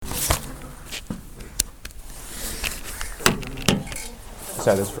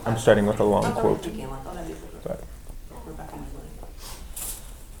I'm starting with a long quote. But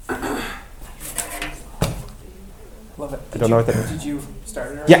Love it. I don't know what that is. Did you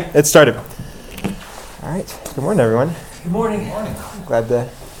start it already? Yeah, it started. All right. Good morning, everyone. Good morning. Glad to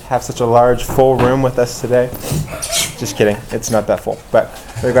have such a large, full room with us today. Just kidding. It's not that full, but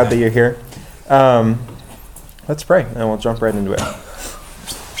very glad that you're here. Let's pray, and we'll jump right into it.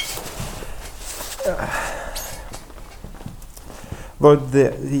 Lord,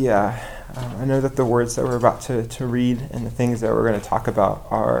 I know that the words that we're about to read and the things that we're going to talk about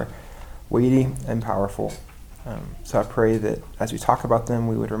are weighty and powerful. So I pray that as we talk about them,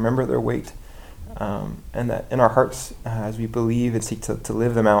 we would remember their weight, and that in our hearts, as we believe and seek to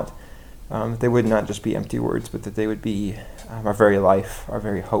live them out, that they would not just be empty words, but that they would be our very life, our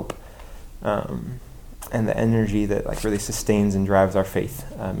very hope, and the energy that really sustains and drives our faith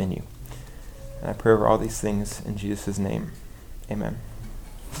in you. And I pray over all these things in Jesus' name. Amen.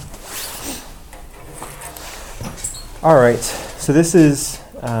 All right, so this is,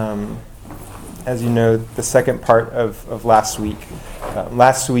 as you know, the second part of last week.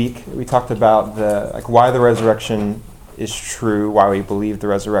 Last week we talked about why the resurrection is true, why we believe the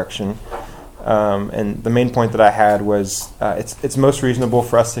resurrection, and the main point that I had was it's most reasonable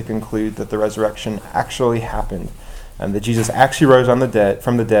for us to conclude that the resurrection actually happened, and that Jesus actually rose from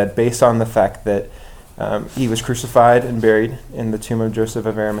the dead based on the fact that he was crucified and buried in the tomb of Joseph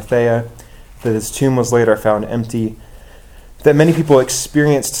of Arimathea, that his tomb was later found empty, that many people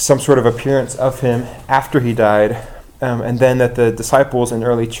experienced some sort of appearance of him after he died, and then that the disciples in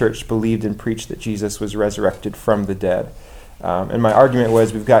early church believed and preached that Jesus was resurrected from the dead. And my argument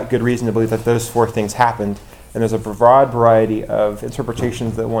was we've got good reason to believe that those four things happened, and there's a broad variety of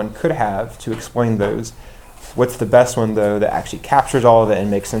interpretations that one could have to explain those. What's the best one, though, that actually captures all of it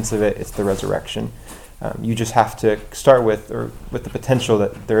and makes sense of it? It's the resurrection. You just have to start with the potential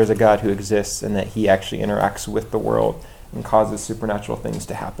that there is a God who exists and that he actually interacts with the world and causes supernatural things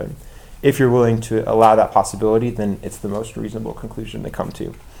to happen. If you're willing to allow that possibility, then it's the most reasonable conclusion to come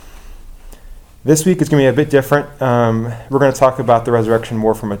to. This week is going to be a bit different. We're going to talk about the resurrection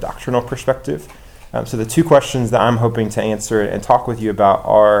more from a doctrinal perspective. So the two questions that I'm hoping to answer and talk with you about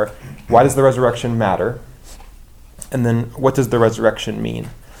are, why does the resurrection matter? And then, what does the resurrection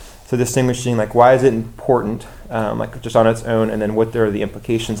mean? So distinguishing, why is it important, just on its own, and then what are the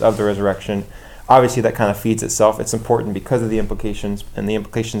implications of the resurrection. Obviously, that kind of feeds itself. It's important because of the implications, and the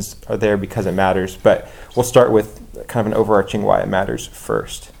implications are there because it matters. But we'll start with kind of an overarching why it matters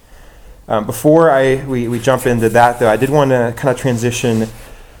first. Before we jump into that, though, I did want to kind of transition the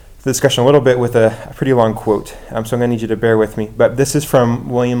discussion a little bit with a pretty long quote. So I'm going to need you to bear with me. But this is from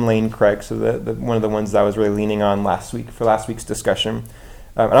William Lane Craig, so one of the ones that I was really leaning on last week's discussion.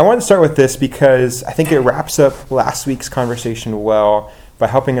 And I wanted to start with this because I think it wraps up last week's conversation well by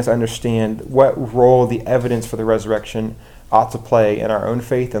helping us understand what role the evidence for the resurrection ought to play in our own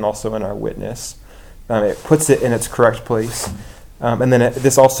faith and also in our witness. It puts it in its correct place. And then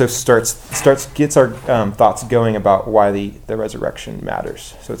this also gets our thoughts going about why the resurrection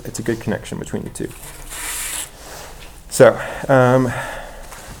matters. So it's a good connection between the two. So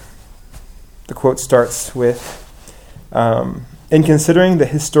the quote starts with, in considering the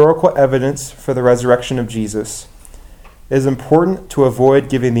historical evidence for the resurrection of Jesus, it is important to avoid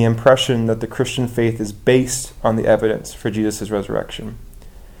giving the impression that the Christian faith is based on the evidence for Jesus' resurrection.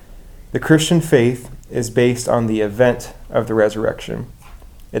 The Christian faith is based on the event of the resurrection.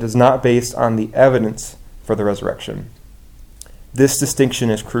 It is not based on the evidence for the resurrection. This distinction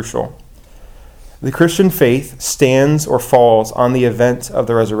is crucial. The Christian faith stands or falls on the event of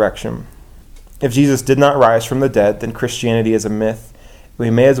the resurrection. If Jesus did not rise from the dead, then Christianity is a myth. We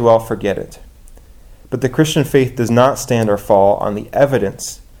may as well forget it. But the Christian faith does not stand or fall on the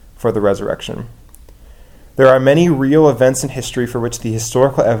evidence for the resurrection. There are many real events in history for which the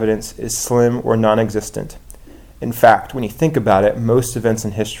historical evidence is slim or non-existent. In fact, when you think about it, most events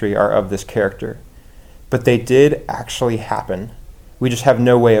in history are of this character. But they did actually happen. We just have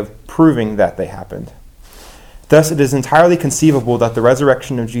no way of proving that they happened. Thus, it is entirely conceivable that the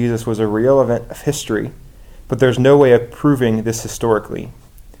resurrection of Jesus was a real event of history, but there's no way of proving this historically.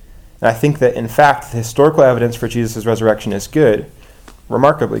 And I think that, in fact, the historical evidence for Jesus' resurrection is good,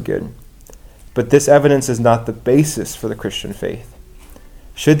 remarkably good. But this evidence is not the basis for the Christian faith.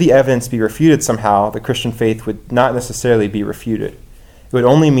 Should the evidence be refuted somehow, the Christian faith would not necessarily be refuted. It would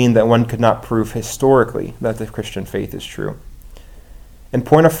only mean that one could not prove historically that the Christian faith is true. In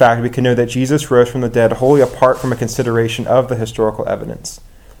point of fact, we can know that Jesus rose from the dead wholly apart from a consideration of the historical evidence.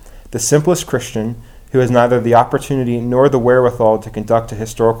 The simplest Christian, who has neither the opportunity nor the wherewithal to conduct a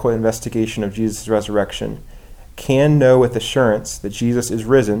historical investigation of Jesus' resurrection, can know with assurance that Jesus is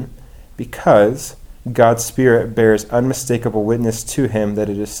risen because God's Spirit bears unmistakable witness to him that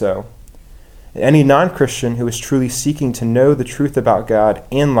it is so. Any non-Christian who is truly seeking to know the truth about God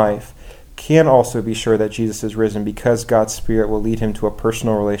and life can also be sure that Jesus is risen because God's Spirit will lead him to a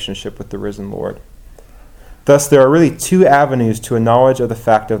personal relationship with the risen Lord. Thus, there are really two avenues to a knowledge of the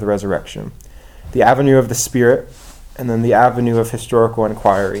fact of the resurrection: the avenue of the Spirit and then the avenue of historical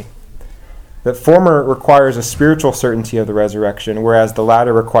inquiry. The former requires a spiritual certainty of the resurrection, whereas the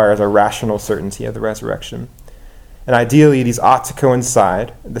latter requires a rational certainty of the resurrection. And ideally, these ought to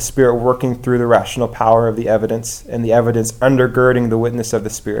coincide, the Spirit working through the rational power of the evidence and the evidence undergirding the witness of the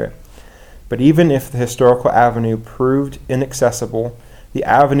Spirit. But even if the historical avenue proved inaccessible, the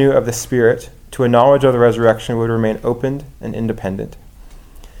avenue of the Spirit to a knowledge of the resurrection would remain open and independent.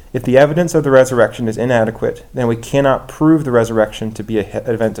 If the evidence of the resurrection is inadequate, then we cannot prove the resurrection to be an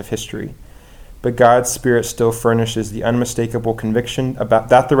event of history. But God's Spirit still furnishes the unmistakable conviction about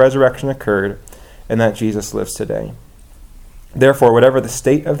that the resurrection occurred and that Jesus lives today. Therefore, whatever the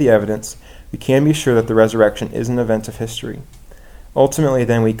state of the evidence, we can be sure that the resurrection is an event of history. Ultimately,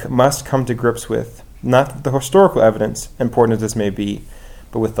 then, we must come to grips with, not the historical evidence, important as this may be,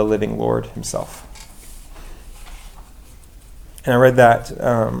 but with the living Lord himself. And I read that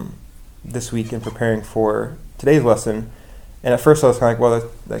this week in preparing for today's lesson. And at first I was kind of like,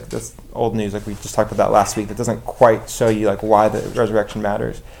 well, that's old news. Like we just talked about that last week. That doesn't quite show you like why the resurrection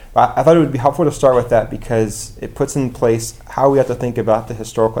matters. But I thought it would be helpful to start with that because it puts in place how we have to think about the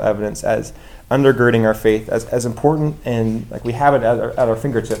historical evidence as undergirding our faith, as important, and like we have it at our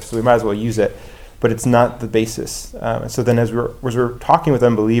fingertips, so we might as well use it. But it's not the basis. So then as we're talking with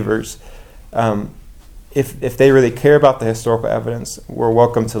unbelievers, if they really care about the historical evidence, we're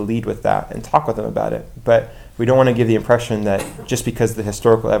welcome to lead with that and talk with them about it. But we don't want to give the impression that just because the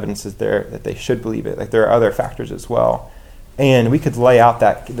historical evidence is there, that they should believe it. Like there are other factors as well. And we could lay out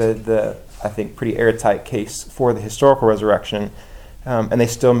that the I think pretty airtight case for the historical resurrection, and they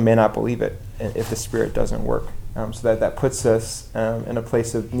still may not believe it if the Spirit doesn't work. So that puts us in a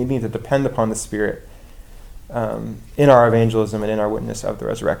place of needing to depend upon the Spirit in our evangelism and in our witness of the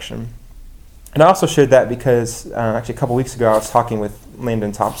resurrection. And I also shared that because actually a couple weeks ago I was talking with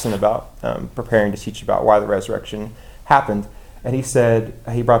Landon Thompson about preparing to teach about why the resurrection happened. And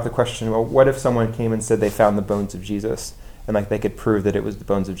he brought up the question, well, what if someone came and said they found the bones of Jesus and like they could prove that it was the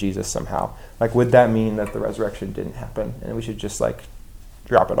bones of Jesus somehow? Like would that mean that the resurrection didn't happen and we should just like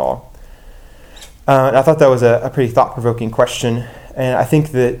drop it all? And I thought that was a pretty thought-provoking question. And I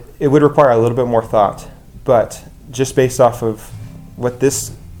think that it would require a little bit more thought. But just based off of what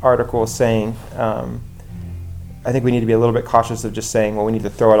this article is saying, I think we need to be a little bit cautious of just saying, well, we need to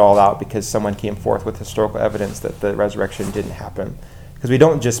throw it all out because someone came forth with historical evidence that the resurrection didn't happen. Because we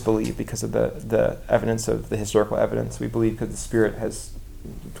don't just believe because of the evidence of the historical evidence. We believe because the Spirit has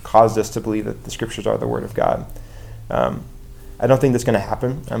caused us to believe that the Scriptures are the Word of God. I don't think that's going to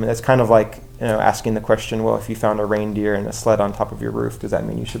happen. I mean, that's kind of like asking the question, well, if you found a reindeer and a sled on top of your roof, does that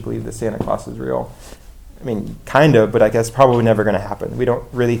mean you should believe that Santa Claus is real? I mean, kind of, but I guess probably never going to happen. We don't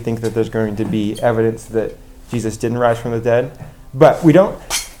really think that there's going to be evidence that Jesus didn't rise from the dead. But we don't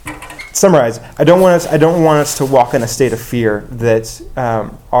summarize. I don't want us to walk in a state of fear that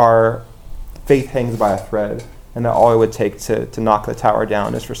our faith hangs by a thread, and that all it would take to knock the tower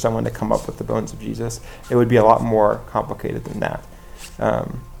down is for someone to come up with the bones of Jesus. It would be a lot more complicated than that.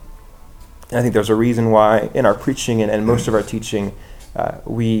 And I think there's a reason why in our preaching and most of our teaching,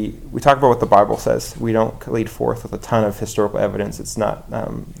 we talk about what the Bible says. We don't lead forth with a ton of historical evidence. It's not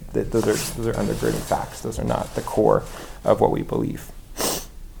those are undergirding facts. Those are not the core of what we believe.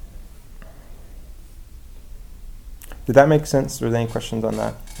 Did that make sense? Were there any questions on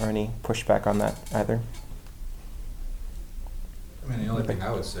that or any pushback on that either? I mean, the only thing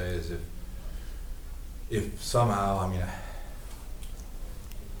I would say is if somehow, I mean,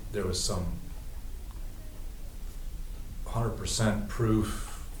 there was some 100%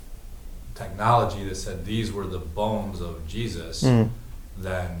 proof technology that said these were the bones of Jesus,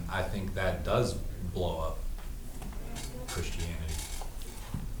 then I think that does blow up Christianity.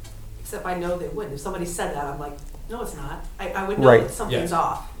 Except I know they wouldn't. If somebody said that, I'm like, no, it's not. I would know that something's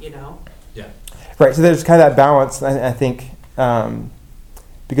off, Yeah. Right, so there's kind of that balance, I think,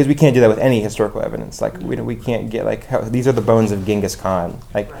 because we can't do that with any historical evidence. Like, we can't get, like, these are the bones of Genghis Khan.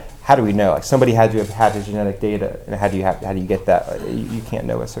 Like, how do we know? Like, somebody had to have had his genetic data, and how do you get that? You can't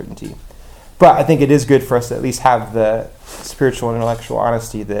know with certainty. But I think it is good for us to at least have the spiritual and intellectual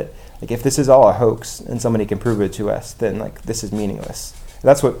honesty that, like, if this is all a hoax and somebody can prove it to us, then, like, this is meaningless.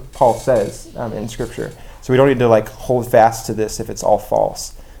 That's what Paul says in Scripture. So we don't need to, like, hold fast to this if it's all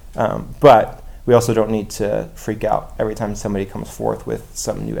false. But we also don't need to freak out every time somebody comes forth with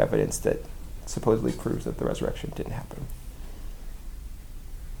some new evidence that supposedly proves that the resurrection didn't happen.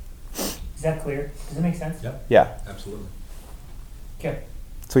 Is that clear? Does it make sense? Yep, Yeah, absolutely. Okay.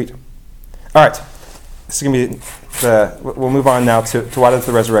 sweet. All right, this is going to be we'll move on now to why does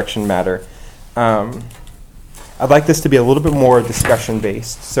the resurrection matter. I'd like this to be a little bit more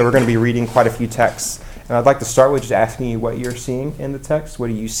discussion-based, so we're going to be reading quite a few texts. And I'd like to start with just asking you what you're seeing in the text. What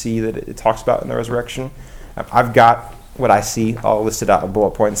do you see that it talks about in the resurrection? I've got what I see all listed out in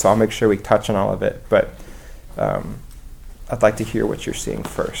bullet points, so I'll make sure we touch on all of it. But I'd like to hear what you're seeing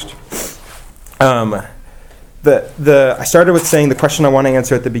first. I started with saying the question I want to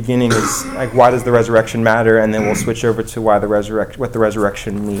answer at the beginning is like, why does the resurrection matter? And then we'll switch over to what the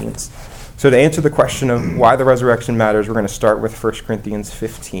resurrection means. So to answer the question of why the resurrection matters, we're going to start with 1 Corinthians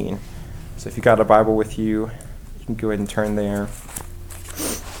 15. So if you got a Bible with you, you can go ahead and turn there.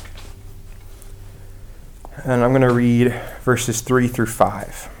 And I'm going to read verses 3 through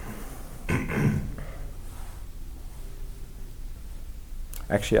 5.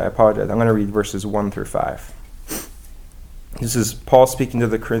 Actually, I apologize. I'm going to read verses 1 through 5. This is Paul speaking to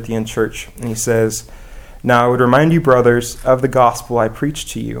the Corinthian church, and he says, "Now I would remind you, brothers, of the gospel I preached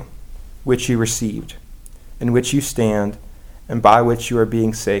to you, which you received, in which you stand, and by which you are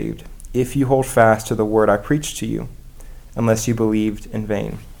being saved, if you hold fast to the word I preached to you, unless you believed in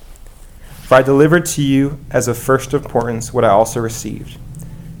vain. For I delivered to you as of first importance what I also received,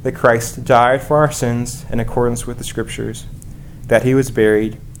 that Christ died for our sins in accordance with the Scriptures, that he was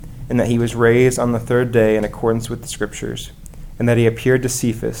buried, and that he was raised on the third day in accordance with the Scriptures, and that he appeared to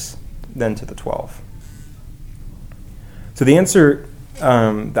Cephas, then to the 12. So the answer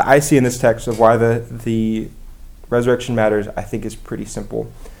that I see in this text of why the resurrection matters, I think, is pretty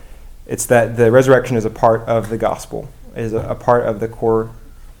simple. It's that the resurrection is a part of the gospel, is a part of the core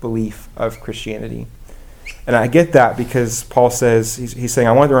belief of Christianity. And I get that because Paul says, he's saying,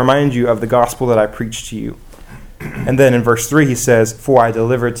 I want to remind you of the gospel that I preached to you. And then in verse 3 he says, for I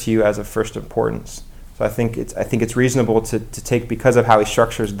delivered to you as of first importance. So I think it's reasonable to take, because of how he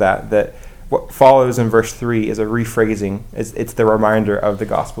structures that what follows in verse 3 is a rephrasing. It's the reminder of the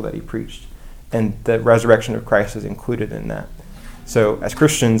gospel that he preached. And the resurrection of Christ is included in that. So as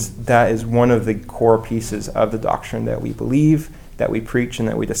Christians, that is one of the core pieces of the doctrine that we believe, that we preach, and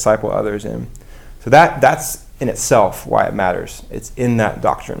that we disciple others in. So that's in itself why it matters. It's in that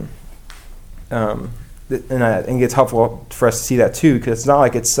doctrine. And I think it's helpful for us to see that too, because it's not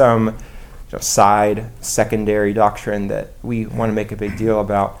like it's some side, secondary doctrine that we want to make a big deal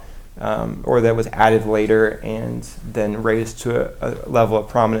about, or that was added later and then raised to a level of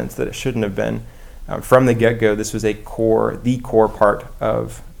prominence that it shouldn't have been. From the get-go, this was the core part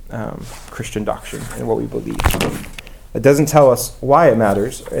of Christian doctrine and what we believe. It doesn't tell us why it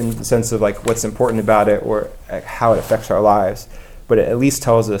matters in the sense of like what's important about it or how it affects our lives, but it at least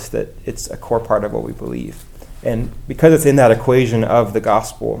tells us that it's a core part of what we believe. And because it's in that equation of the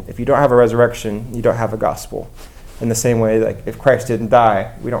gospel, if you don't have a resurrection, you don't have a gospel. In the same way, like if Christ didn't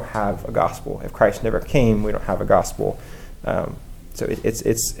die, we don't have a gospel. If Christ never came, we don't have a gospel. So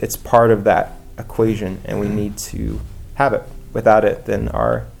it's part of that equation, and we need to have it. Without it, then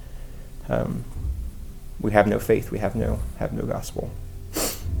we have no faith. We have no gospel.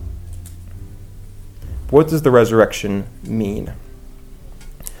 What does the resurrection mean?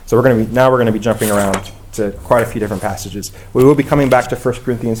 So we're going to be jumping around to quite a few different passages. We will be coming back to 1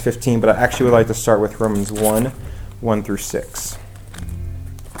 Corinthians 15, but I actually would like to start with Romans 1 through 6.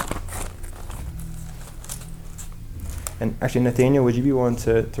 And actually, Nathaniel, would you be willing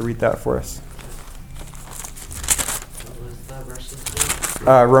to read that for us? What was the verses?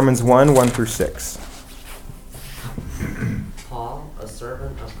 Romans 1 through 6. Paul, a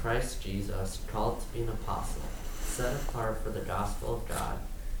servant of Christ Jesus, called to be an apostle, set apart for the gospel of God,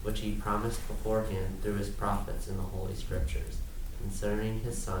 which he promised beforehand through his prophets in the Holy Scriptures, concerning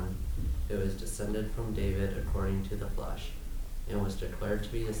his Son, who is descended from David according to the flesh, and was declared to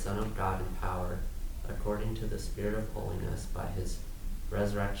be the Son of God in power, according to the Spirit of holiness, by his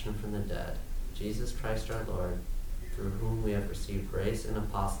resurrection from the dead, Jesus Christ our Lord, through whom we have received grace and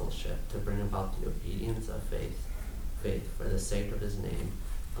apostleship to bring about the obedience of faith for the sake of his name,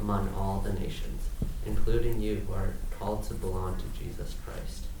 among all the nations, including you who are called to belong to Jesus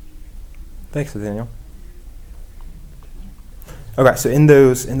Christ. Thanks, Nathaniel. Okay, so in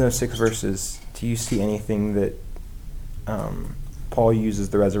those 6 verses, do you see anything that Paul uses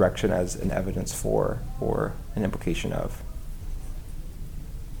the resurrection as an evidence for or an implication of?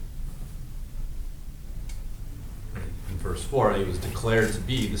 In verse 4, he was declared to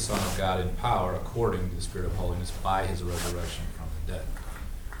be the Son of God in power according to the Spirit of holiness by his resurrection from the dead.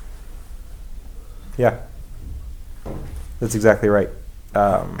 Yeah. That's exactly right.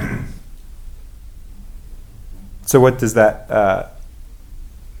 So what does that,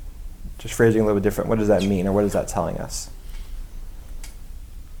 just phrasing a little bit different, what does that mean, or what is that telling us?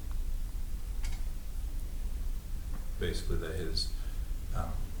 Basically that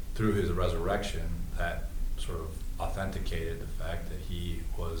through his resurrection, that sort of authenticated the fact that he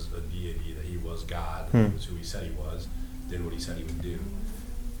was a deity, that he was God, that he was who he said he was, did what he said he would do.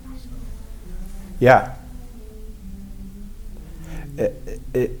 So. Yeah.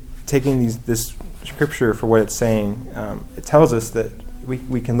 Taking this scripture for what it's saying, it tells us that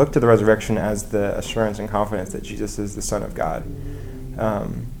we can look to the resurrection as the assurance and confidence that Jesus is the Son of God.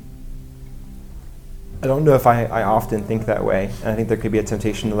 I don't know if I often think that way, and I think there could be a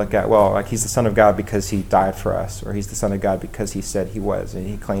temptation to look at, well, like he's the Son of God because he died for us, or he's the Son of God because he said he was, and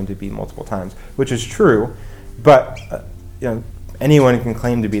he claimed to be multiple times, which is true, but anyone can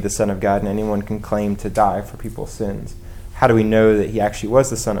claim to be the Son of God, and anyone can claim to die for people's sins. How do we know that he actually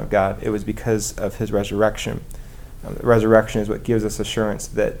was the Son of God? It was because of his resurrection. The resurrection is what gives us assurance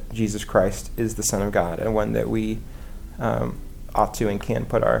that Jesus Christ is the Son of God, and one that we ought to and can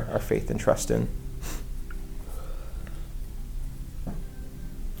put our faith and trust in.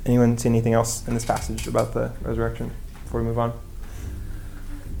 Anyone see anything else in this passage about the resurrection before we move on?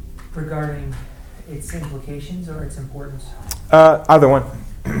 Regarding its implications or its importance? Either one.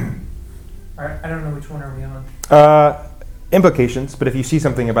 I don't know which one are we on. Implications, but if you see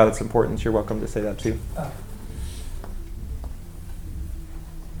something about its importance, you're welcome to say that too. Oh.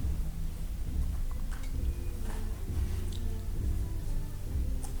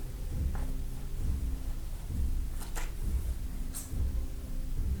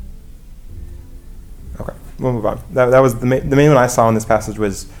 Okay, we'll move on. That was the main one I saw in this passage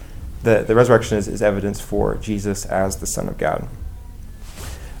was the resurrection is evidence for Jesus as the Son of God.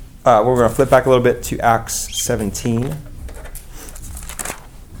 We're going to flip back a little bit to Acts 17.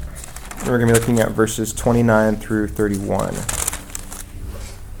 We're going to be looking at verses 29 through 31.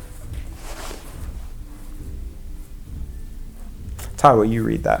 Todd, will you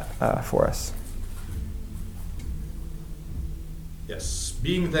read that for us? Yes.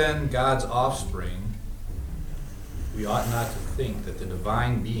 Being then God's offspring, we ought not to think that the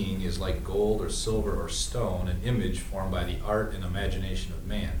divine being is like gold or silver or stone, an image formed by the art and imagination of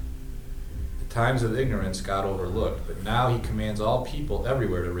man. The times of ignorance God overlooked, but now he commands all people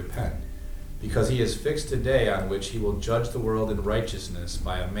everywhere to repent, because he has fixed a day on which he will judge the world in righteousness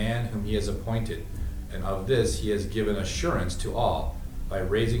by a man whom he has appointed, and of this he has given assurance to all by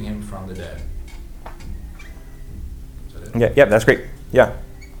raising him from the dead. Is that it? Yeah, that's great. Yeah.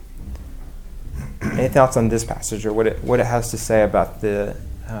 Any thoughts on this passage, or what it has to say about the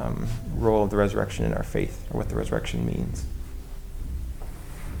role of the resurrection in our faith, or what the resurrection means?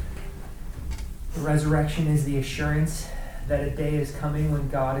 The resurrection is the assurance that a day is coming when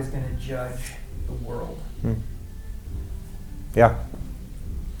God is going to judge the world. Yeah.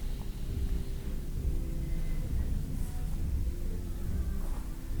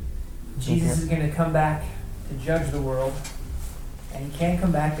 Jesus is going to come back to judge the world, and he can't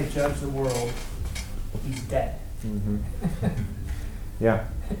come back to judge the world. He's dead. Mm-hmm. Yeah.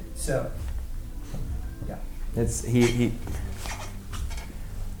 So, yeah. It's he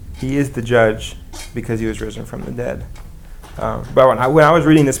is the judge because he was risen from the dead. But when I was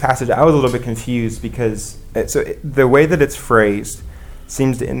reading this passage, I was a little bit confused because the way that it's phrased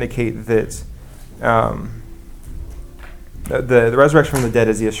seems to indicate that the resurrection from the dead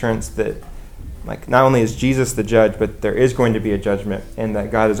is the assurance that, like, not only is Jesus the judge, but there is going to be a judgment, and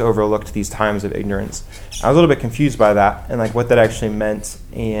that God has overlooked these times of ignorance. I was a little bit confused by that, and like what that actually meant,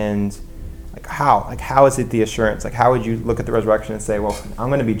 and how is it the assurance? Like, how would you look at the resurrection and say, well, I'm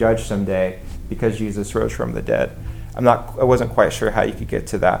going to be judged someday because Jesus rose from the dead? I wasn't quite sure how you could get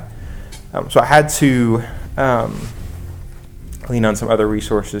to that. So I had to lean on some other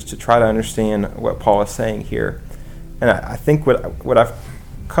resources to try to understand what Paul is saying here. And I think what I've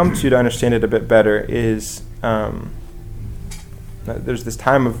come to understand it a bit better is there's this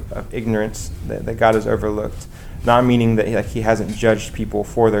time of ignorance that God has overlooked, not meaning that he hasn't judged people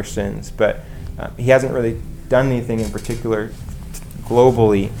for their sins, but he hasn't really done anything in particular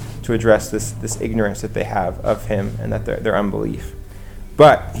globally to address this ignorance that they have of him and that their unbelief.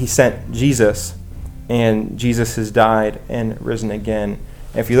 But he sent Jesus, and Jesus has died and risen again.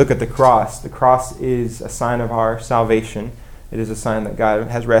 And if you look at the cross is a sign of our salvation. It is a sign that God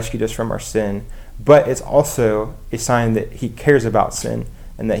has rescued us from our sin, but it's also a sign that he cares about sin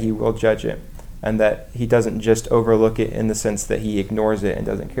and that he will judge it, and that he doesn't just overlook it in the sense that he ignores it and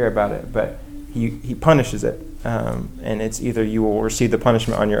doesn't care about it, but he punishes it. And it's either you will receive the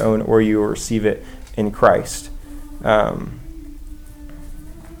punishment on your own, or you will receive it in Christ. And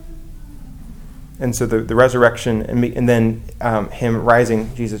so the resurrection and then him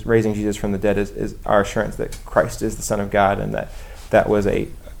raising Jesus from the dead is our assurance that Christ is the Son of God and that was a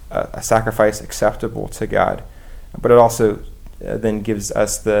sacrifice acceptable to God. But it also then gives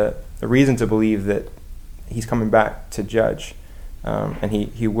us the reason to believe that he's coming back to judge, and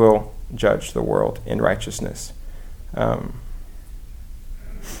he will judge the world in righteousness. And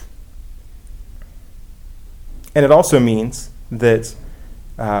it also means that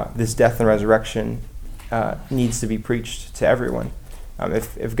this death and resurrection needs to be preached to everyone.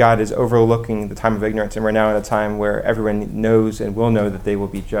 If God is overlooking the time of ignorance, and we're now in a time where everyone knows and will know that they will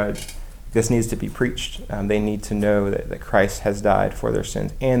be judged, this needs to be preached. They need to know that Christ has died for their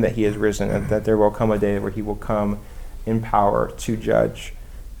sins and that he has risen, and that there will come a day where he will come in power to judge.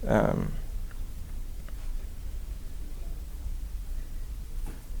 And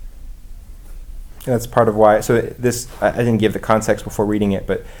that's part of why. So this, I didn't give the context before reading it,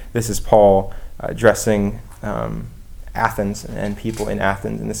 but this is Paul addressing Athens and people in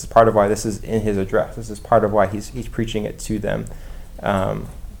Athens, and this is part of why this is in his address. This is part of why he's preaching it to them.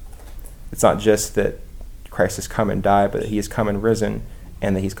 It's not just that Christ has come and died, but that he has come and risen,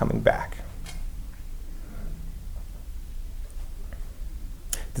 and that he's coming back.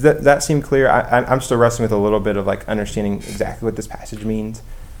 Does that seem clear? I'm still wrestling with a little bit of like understanding exactly what this passage means,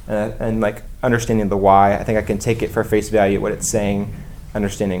 and like understanding the why. I think I can take it for face value what it's saying.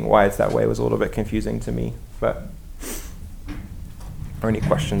 Understanding why it's that way was a little bit confusing to me. But are any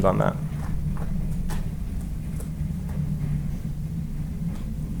questions on that?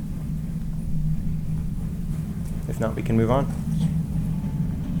 If not, we can move on.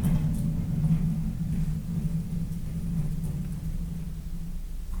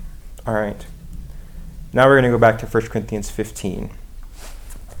 All right. Now we're going to go back to 1 Corinthians 15.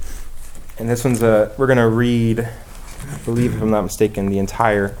 And this one's we're going to read, I believe if I'm not mistaken, the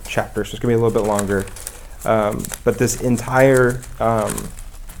entire chapter. So it's going to be a little bit longer. But this entire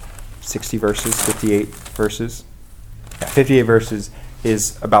 60 verses, 58 verses, 58 verses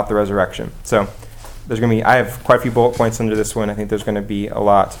is about the resurrection. So there's going to be, I have quite a few bullet points under this one. I think there's going to be a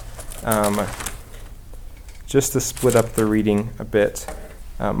lot. Just to split up the reading a bit.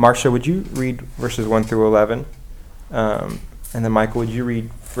 Marcia, would you read verses 1 through 11? And then Michael, would you read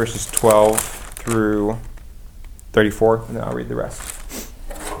verses 12 through 34? And then I'll read the rest.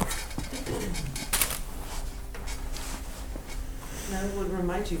 And I would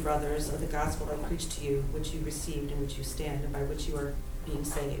remind you, brothers, of the gospel I preached to you, which you received, in which you stand, and by which you are being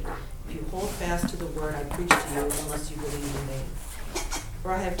saved. If you hold fast to the word I preached to you, unless you believe in vain.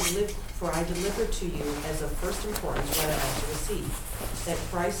 For I delivered to you as of first importance what I also received, that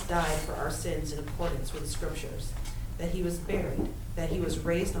Christ died for our sins in accordance with the Scriptures, that he was buried, that he was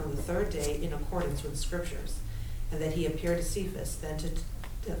raised on the third day in accordance with the Scriptures, and that he appeared to Cephas, then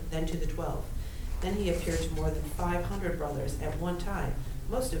to the 12. Then he appeared to more than 500 brothers at one time,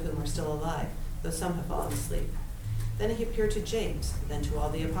 most of whom are still alive, though some have fallen asleep. Then he appeared to James, then to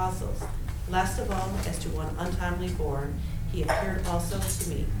all the apostles. Last of all, as to one untimely born, he appeared also to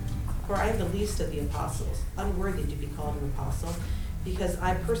me. For I am the least of the apostles, unworthy to be called an apostle, because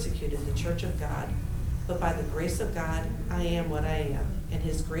I persecuted the church of God. But by the grace of God, I am what I am, and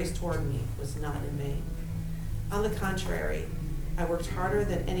his grace toward me was not in vain. On the contrary, I worked harder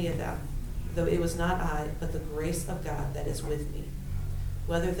than any of them, though it was not I, but the grace of God that is with me.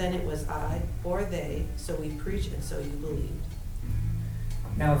 Whether then it was I or they, so we preach and so you believed.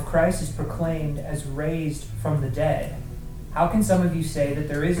 Now if Christ is proclaimed as raised from the dead, how can some of you say that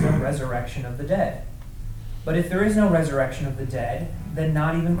there is no resurrection of the dead? But if there is no resurrection of the dead, then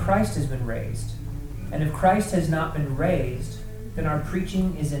not even Christ has been raised. And if Christ has not been raised, then our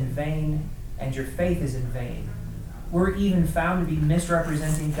preaching is in vain, and your faith is in vain. We're even found to be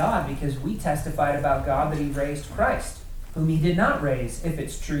misrepresenting God, because we testified about God that he raised Christ, whom he did not raise, if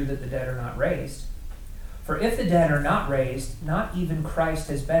it's true that the dead are not raised. For if the dead are not raised, not even Christ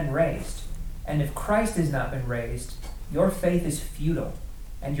has been raised. And if Christ has not been raised, your faith is futile,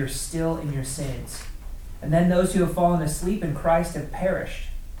 and you're still in your sins. And then those who have fallen asleep in Christ have perished.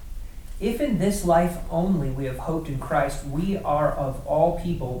 If in this life only we have hoped in Christ, we are of all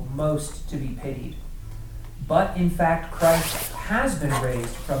people most to be pitied. But in fact, Christ has been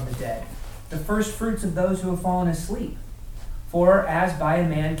raised from the dead, the first fruits of those who have fallen asleep. For as by a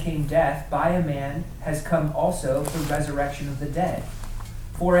man came death, by a man has come also the resurrection of the dead.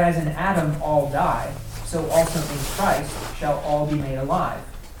 For as in Adam all die, so also in Christ shall all be made alive.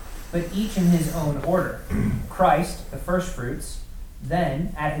 But each in his own order. Christ, the first fruits,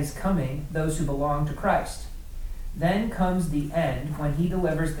 then, at his coming, those who belong to Christ. Then comes the end, when he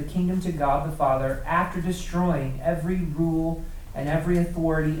delivers the kingdom to God the Father after destroying every rule and every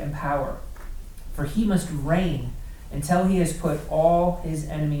authority and power. For he must reign until he has put all his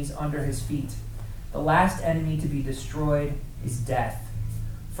enemies under his feet. The last enemy to be destroyed is death.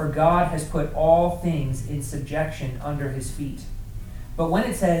 For God has put all things in subjection under his feet. But when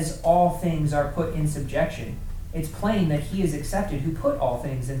it says all things are put in subjection, it's plain that he is accepted who put all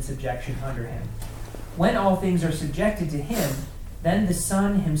things in subjection under him. When all things are subjected to him, then the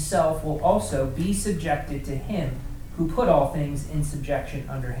Son himself will also be subjected to him who put all things in subjection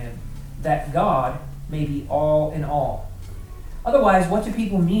under him, that God may be all in all. Otherwise, what do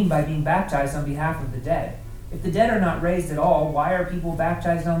people mean by being baptized on behalf of the dead? If the dead are not raised at all, why are people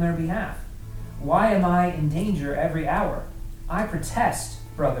baptized on their behalf? Why am I in danger every hour? I protest,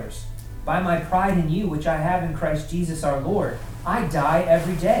 brothers, by my pride in you which I have in Christ Jesus our Lord, I die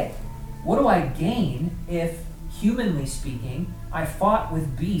every day. What do I gain if, humanly speaking, I fought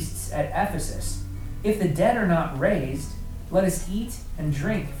with beasts at Ephesus? If the dead are not raised, let us eat and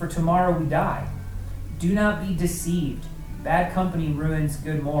drink, for tomorrow we die. Do not be deceived. Bad company ruins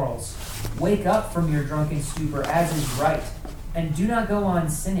good morals. Wake up from your drunken stupor, as is right, and do not go on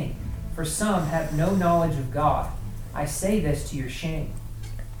sinning, for some have no knowledge of God. I say this to your shame.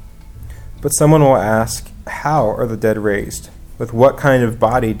 But someone will ask, how are the dead raised? With what kind of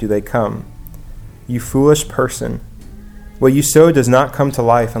body do they come? You foolish person! What you sow does not come to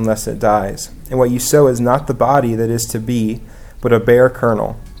life unless it dies. And what you sow is not the body that is to be, but a bare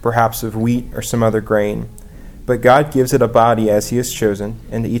kernel, perhaps of wheat or some other grain. But God gives it a body as he has chosen,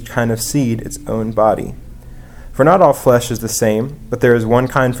 and to each kind of seed its own body. For not all flesh is the same, but there is one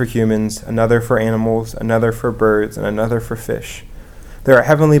kind for humans, another for animals, another for birds, and another for fish. There are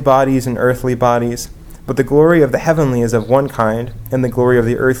heavenly bodies and earthly bodies, but the glory of the heavenly is of one kind, and the glory of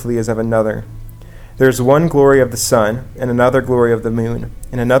the earthly is of another. There is one glory of the sun, and another glory of the moon,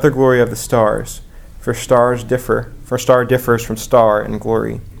 and another glory of the stars, for star differs from star in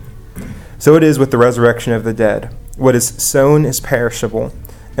glory. So it is with the resurrection of the dead. What is sown is perishable,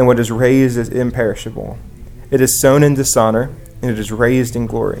 and what is raised is imperishable. It is sown in dishonor, and it is raised in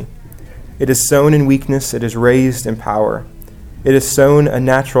glory. It is sown in weakness, it is raised in power. It is sown a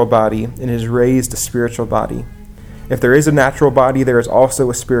natural body, and it is raised a spiritual body. If there is a natural body, there is also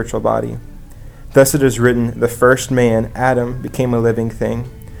a spiritual body. Thus it is written, the first man, Adam, became a living thing.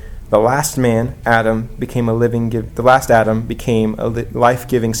 The last man, Adam, became a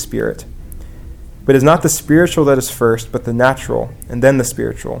life-giving spirit. But it is not the spiritual that is first, but the natural, and then the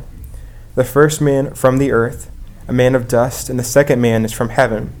spiritual. The first man from the earth, a man of dust, and the second man is from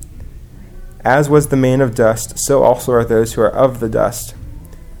heaven. As was the man of dust, so also are those who are of the dust.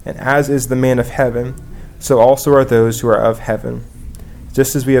 And as is the man of heaven, so also are those who are of heaven.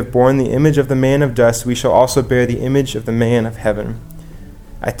 Just as we have borne the image of the man of dust, we shall also bear the image of the man of heaven.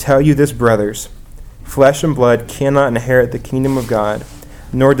 I tell you this, brothers, flesh and blood cannot inherit the kingdom of God,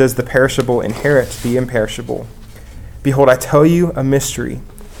 nor does the perishable inherit the imperishable. Behold, I tell you a mystery.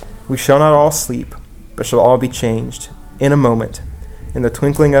 We shall not all sleep, but shall all be changed, in a moment, in the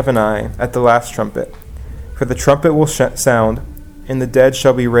twinkling of an eye, at the last trumpet. For the trumpet will sound, and the dead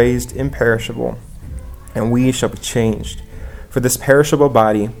shall be raised imperishable, and we shall be changed. For this perishable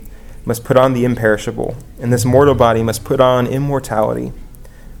body must put on the imperishable, and this mortal body must put on immortality.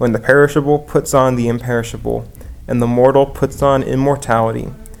 When the perishable puts on the imperishable, and the mortal puts on immortality,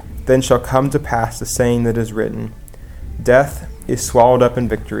 then shall come to pass the saying that is written, Death is swallowed up in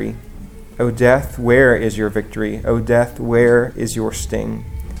victory. O death, where is your victory? O death, where is your sting?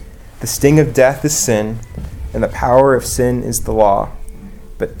 The sting of death is sin, and the power of sin is the law.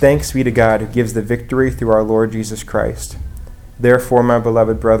 But thanks be to God who gives the victory through our Lord Jesus Christ. Therefore, my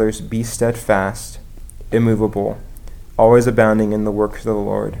beloved brothers, be steadfast, immovable, always abounding in the works of the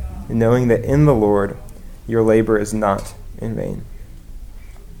Lord, knowing that in the Lord your labor is not in vain.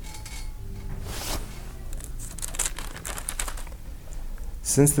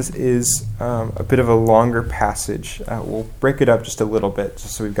 Since this is a bit of a longer passage, we'll break it up just a little bit,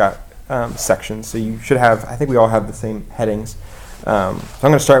 just so we've got sections. So you should have, I think we all have the same headings. So I'm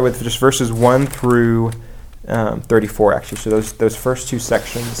going to start with just verses 1 through 34, actually. So those first two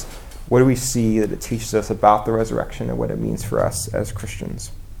sections, what do we see that it teaches us about the resurrection and what it means for us as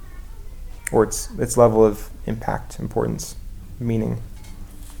Christians? Or its level of impact, importance, meaning.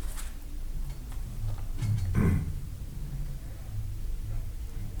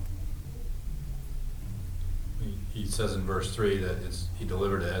 He says in verse 3 that he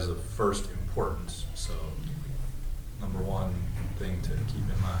delivered it as of first importance. So, number one thing to keep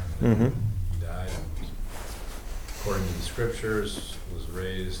in mind. Mm-hmm. He died, according to the scriptures, was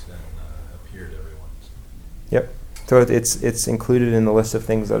raised, and appeared to everyone. Yep. So it's included in the list of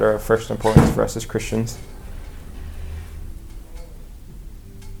things that are of first importance for us as Christians.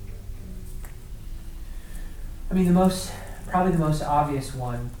 I mean, probably the most obvious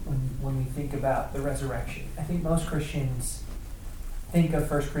one when we think about the resurrection. I think most Christians think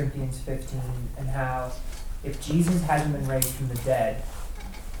of 1 Corinthians 15 and how if Jesus hasn't been raised from the dead,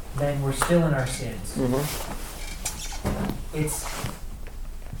 then we're still in our sins.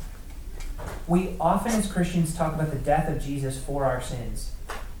 We often as Christians talk about the death of Jesus for our sins,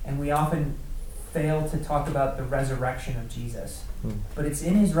 and we often fail to talk about the resurrection of Jesus. But it's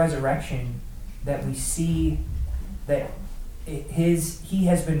in his resurrection that we see that he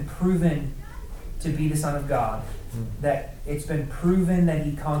has been proven to be the Son of God, that it's been proven that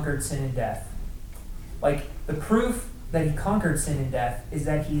he conquered sin and death. Like, the proof that he conquered sin and death is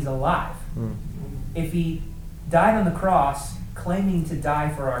that he's alive. If he died on the cross claiming to die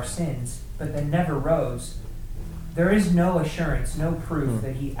for our sins, but then never rose, there is no assurance, no proof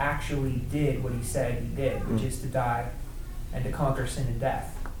that he actually did what he said he did, which is to die and to conquer sin and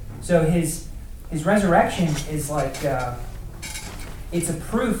death. So his resurrection is like, it's a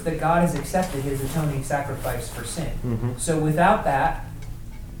proof that God has accepted his atoning sacrifice for sin. So without that,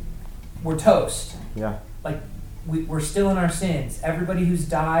 we're toast. Yeah. Like, we're still in our sins. Everybody who's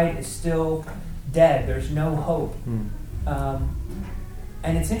died is still dead. There's no hope.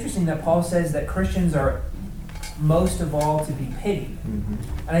 And it's interesting that Paul says that Christians are most of all to be pitied. And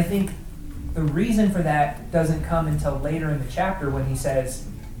I think the reason for that doesn't come until later in the chapter when he says,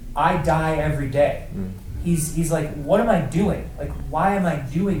 I die every day. He's like, what am I doing? Like, why am I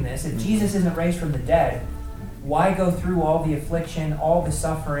doing this? If Jesus isn't raised from the dead, why go through all the affliction, all the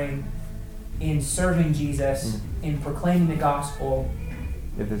suffering in serving Jesus, in proclaiming the gospel?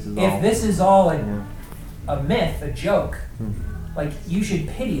 If this is all a myth, a joke, like, you should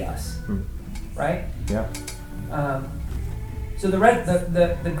pity us, right? Yeah. So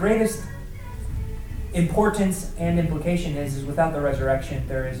the greatest importance and implication is without the resurrection,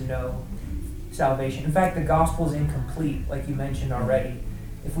 there is no salvation. In fact, the gospel is incomplete, like you mentioned already.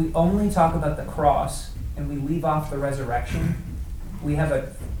 If we only talk about the cross and we leave off the resurrection, we have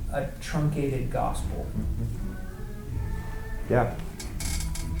a truncated gospel. Yeah.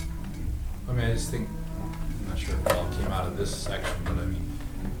 I mean, I just think, I'm not sure if it all came out of this section, but I mean,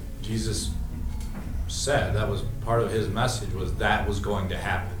 Jesus said that was part of his message, was that was going to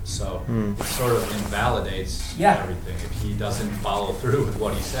happen. So it sort of invalidates everything if he doesn't follow through with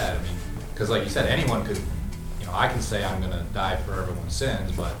what he said. I mean, because like you said, anyone could, I can say I'm going to die for everyone's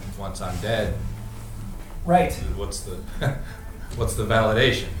sins, but once I'm dead, right? What's the what's the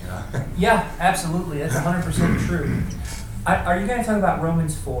validation? Yeah, absolutely. That's 100% true. Are you going to talk about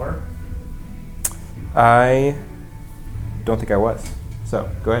Romans 4? I don't think I was. So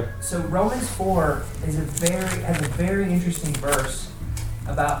go ahead. So Romans 4 has a very interesting verse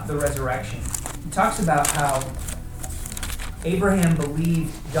about the resurrection. It talks about how Abraham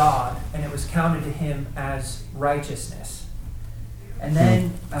believed God and it was counted to him as righteousness. And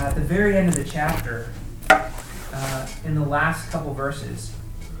then at the very end of the chapter, in the last couple verses,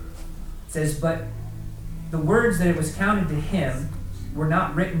 it says, but the words that it was counted to him were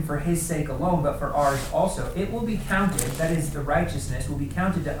not written for his sake alone, but for ours also. It will be counted, that is, the righteousness will be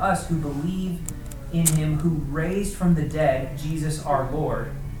counted to us who believe in him who raised from the dead Jesus our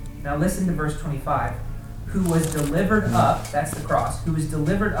Lord. Now listen to verse 25. Who was delivered up, that's the cross, who was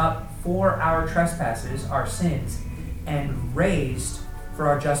delivered up for our trespasses, our sins, and raised for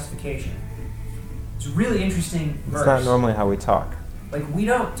our justification. It's a really interesting verse. It's not normally how we talk. Like, we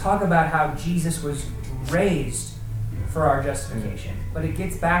don't talk about how Jesus was raised for our justification, but it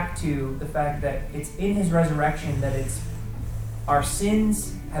gets back to the fact that it's in his resurrection that our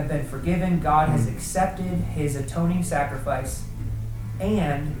sins have been forgiven, God has accepted his atoning sacrifice,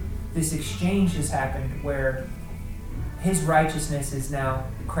 and this exchange has happened where his righteousness is now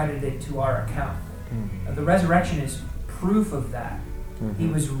credited to our account. The resurrection is proof of that. He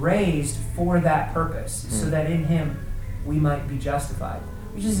was raised for that purpose, so that in him we might be justified,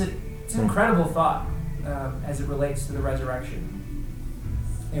 which is it's an incredible thought as it relates to the resurrection.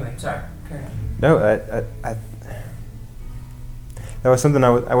 Anyway, sorry, carry on. No, that was something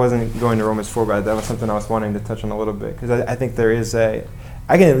I wasn't going to Romans 4, but that was something I was wanting to touch on a little bit, because I think there is I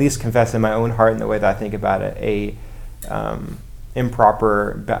can at least confess in my own heart, in the way that I think about it, a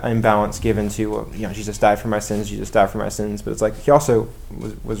improper imbalance given to, Jesus died for my sins, but it's like he also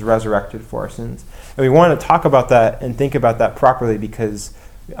was resurrected for our sins. And we want to talk about that and think about that properly, because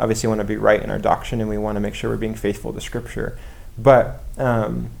we obviously want to be right in our doctrine and we want to make sure we're being faithful to Scripture. But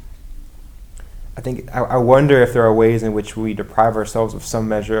I think I wonder if there are ways in which we deprive ourselves of some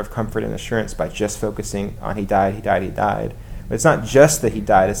measure of comfort and assurance by just focusing on he died, he died, he died. But it's not just that he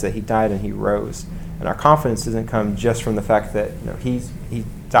died; it's that he died and he rose. And our confidence doesn't come just from the fact that he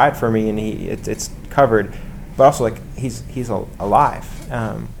died for me and it's covered, but also like he's alive.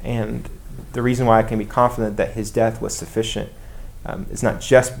 And the reason why I can be confident that his death was sufficient it's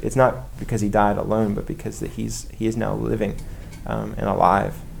not because he died alone, but because that he is now living and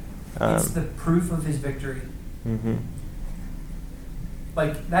alive. It's the proof of his victory. Mm-hmm.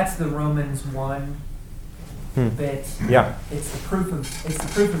 Like that's the Romans 1 bit. Yeah. It's the proof of his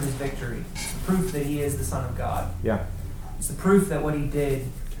victory. It's the proof that he is the Son of God. Yeah. It's the proof that what he did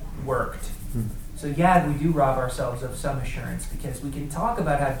worked. So yeah, we do rob ourselves of some assurance because we can talk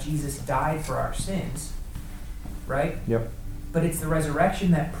about how Jesus died for our sins, right? Yep. But it's the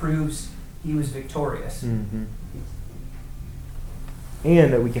resurrection that proves he was victorious. Mm-hmm.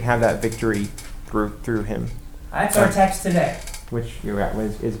 And that we can have that victory through him. That's our text today. Which you're at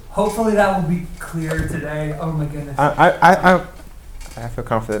is hopefully that will be clear today. Oh my goodness. I feel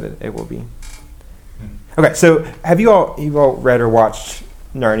confident it will be. Okay, so have you all read or watched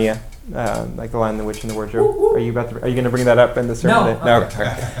Narnia? Like The Lion, the Witch, and the Wardrobe. Are you going to bring that up in the sermon? No.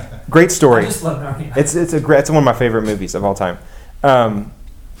 Okay. Great story. I just love Narnia. It's one of my favorite movies of all time.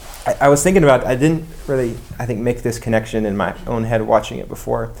 I was thinking about. I didn't really, I think, make this connection in my own head watching it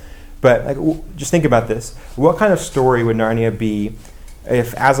before, but just think about this. What kind of story would Narnia be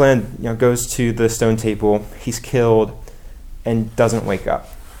if Aslan, goes to the stone table, he's killed, and doesn't wake up?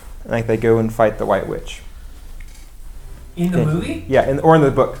 Like they go and fight the White Witch. In the movie? Yeah, or in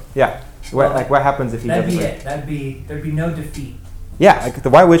the book. Yeah. What happens if he doesn't? That'd be it. There'd be no defeat. Yeah, like the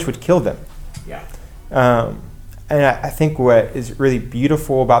White Witch would kill them. Yeah. And I think what is really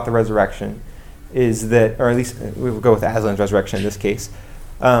beautiful about the resurrection is that, or at least we will go with Aslan's resurrection in this case.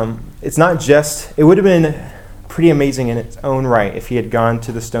 It's not just. It would have been pretty amazing in its own right if he had gone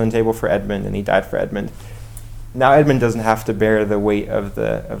to the stone table for Edmund and he died for Edmund. Now Edmund doesn't have to bear the weight of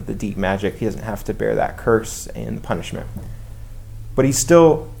the deep magic. He doesn't have to bear that curse and the punishment. But he's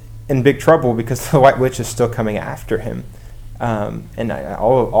still in big trouble because the White Witch is still coming after him, and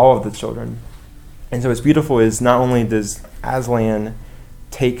all of the children. And so what's beautiful is not only does Aslan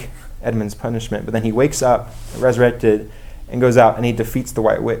take Edmund's punishment, but then he wakes up resurrected and goes out and he defeats the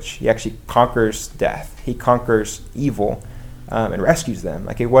White Witch. He actually conquers death. He conquers evil. And rescues them.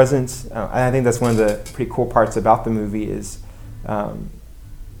 Like it wasn't. I think that's one of the pretty cool parts about the movie is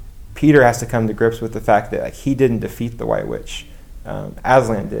Peter has to come to grips with the fact that he didn't defeat the White Witch.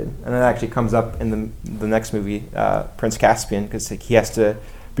 Aslan did, and that actually comes up in the next movie, Prince Caspian, because he has to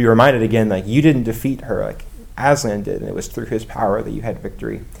be reminded again, you didn't defeat her, Aslan did, and it was through his power that you had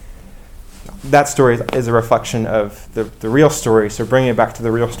victory. That story is a reflection of the real story. So bringing it back to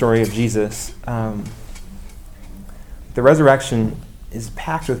the real story of Jesus. The resurrection is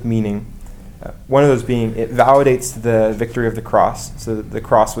packed with meaning. One of those being it validates the victory of the cross. So the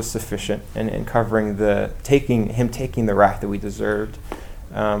cross was sufficient in covering taking the wrath that we deserved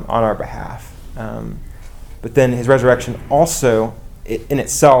on our behalf. But then his resurrection also in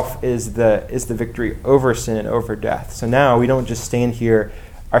itself is the victory over sin and over death. So now we don't just stand here,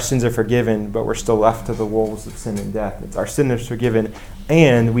 our sins are forgiven, but we're still left to the wolves of sin and death. It's our sin is forgiven,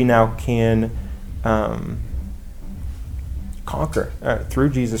 and we now can conquer through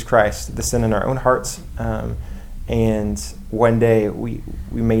Jesus Christ the sin in our own hearts, and one day we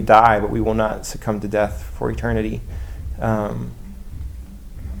may die, but we will not succumb to death for eternity. I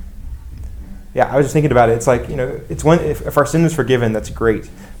was just thinking about it. It's it's one. If our sin is forgiven, that's great.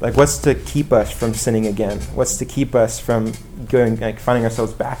 What's to keep us from sinning again? What's to keep us from going finding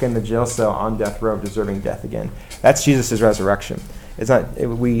ourselves back in the jail cell on death row, deserving death again? That's Jesus' resurrection. It's not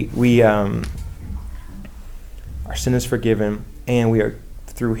our sin is forgiven, and we are,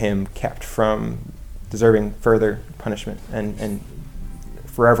 through him, kept from deserving further punishment and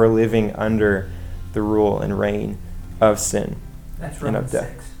forever living under the rule and reign of sin. That's and of Romans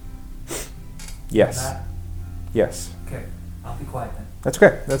death. 6. Yes. That? Yes. Okay, I'll be quiet then. That's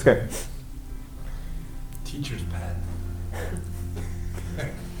great. That's great. Teacher's pet.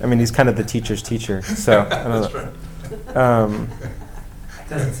 I mean, he's kind of the teacher's teacher, so I don't That's know. right.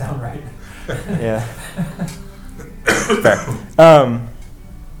 Doesn't sound right. Yeah. Fair.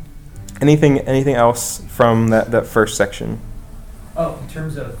 Anything else from that first section? Oh, in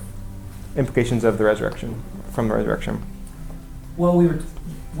terms of Implications of the resurrection, from the resurrection. well,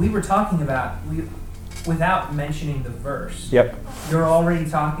 we were talking about without mentioning the verse. Yep. You're already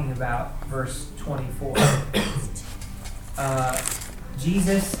talking about verse 24.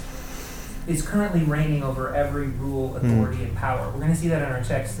 Jesus is currently reigning over every rule, authority, and power. We're going to see that in our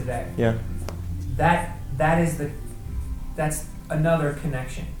text today. Yeah. that's another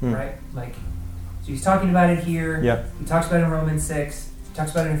connection, Hmm. right? Like, so he's talking about it here. Yep. He talks about it in Romans 6. He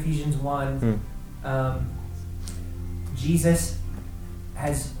talks about it in Ephesians 1. Hmm. Jesus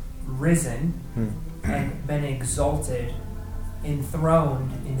has risen Hmm. and been exalted,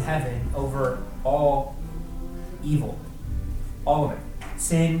 enthroned in heaven over all evil, all of it,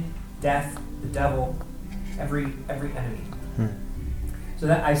 sin, death, the devil, every enemy. Hmm. So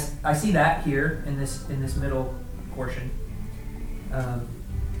that I see that here in this middle portion.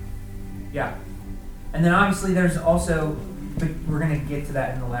 Yeah, and then obviously there's also, but we're gonna get to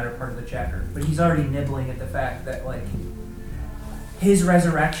that in the latter part of the chapter. But he's already nibbling at the fact that like his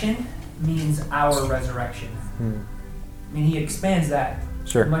resurrection means our resurrection. Hmm. I mean, he expands that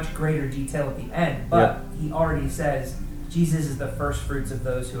Sure. in much greater detail at the end, but he already says Jesus is the first fruits of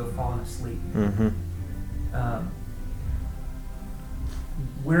those who have fallen asleep. Mm-hmm.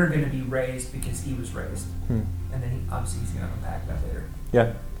 We're going to be raised because he was raised. Hmm. And then obviously he's going to unpack that later.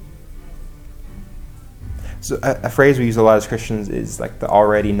 Yeah. So a phrase we use a lot as Christians is like the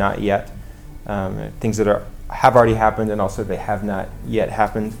already not yet. Things that have already happened and also they have not yet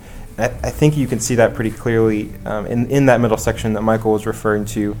happened. I think you can see that pretty clearly in that middle section that Michael was referring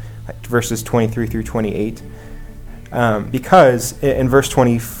to, like verses 23 through 28. Because in verse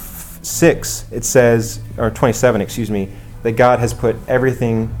 26 it says, or 27, excuse me, that God has put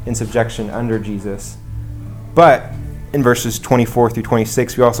everything in subjection under Jesus. But in verses 24 through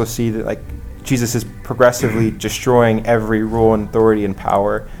 26, we also see that like Jesus is progressively destroying every rule and authority and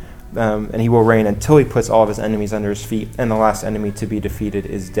power, and he will reign until he puts all of his enemies under his feet, and the last enemy to be defeated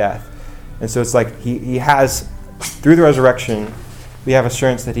is death. And so it's like he has, through the resurrection, we have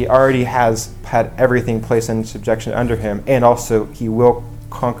assurance that he already has had everything placed in subjection under him, and also he will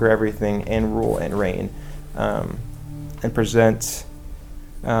conquer everything and rule and reign, and present,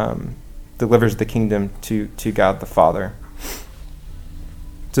 delivers the kingdom to God the Father.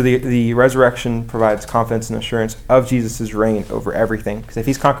 So the resurrection provides confidence and assurance of Jesus' reign over everything. Because if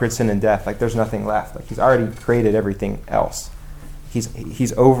he's conquered sin and death, like there's nothing left. Like he's already created everything else.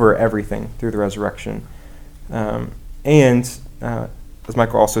 He's over everything through the resurrection. And as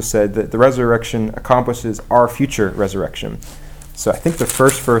Michael also said, that the resurrection accomplishes our future resurrection. So I think the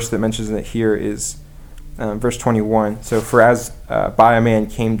first verse that mentions it here is verse 21. So for as by a man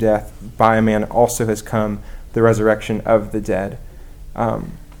came death, by a man also has come the resurrection of the dead.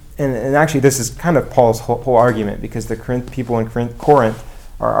 And actually, this is kind of Paul's whole argument, because the people in Corinth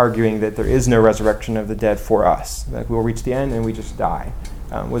are arguing that there is no resurrection of the dead for us. Like we'll reach the end and we just die.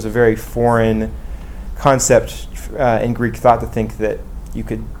 Was a very foreign concept in Greek thought to think that you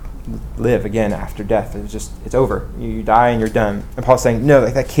could live again after death. It's over. You die and you're done. And Paul's saying, no,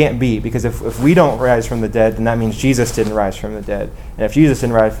 like that can't be, because if we don't rise from the dead, then that means Jesus didn't rise from the dead. And if Jesus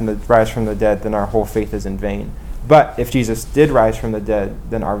didn't rise from the dead, then our whole faith is in vain. But if Jesus did rise from the dead,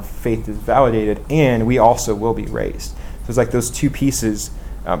 then our faith is validated, and we also will be raised. So it's like those two pieces.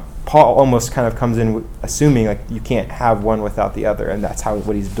 Paul almost kind of comes in assuming like you can't have one without the other, and that's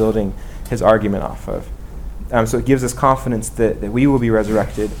what he's building his argument off of. So it gives us confidence that we will be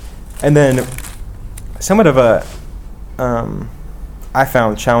resurrected. And then somewhat of a, I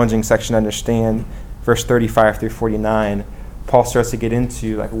found, challenging section to understand, verse 35 through 49. Paul starts to get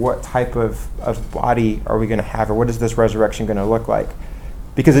into like what type of body are we going to have, or what is this resurrection going to look like?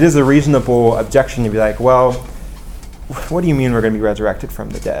 Because it is a reasonable objection to be like, well, what do you mean we're going to be resurrected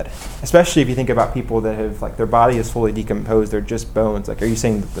from the dead? Especially if you think about people that have, like, their body is fully decomposed, they're just bones. Like, are you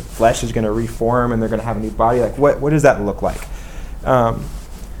saying that the flesh is going to reform and they're going to have a new body? Like, what does that look like?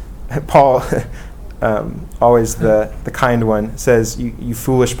 Paul, always the kind one, says, you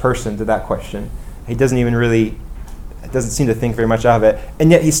foolish person, to that question. He doesn't seem to think very much of it,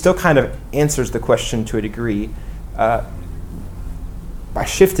 and yet he still kind of answers the question to a degree by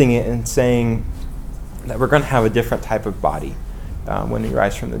shifting it and saying that we're going to have a different type of body when we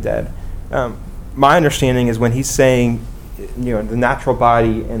rise from the dead. My understanding is when he's saying, the natural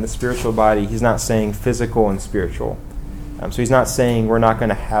body and the spiritual body, he's not saying physical and spiritual. So he's not saying we're not going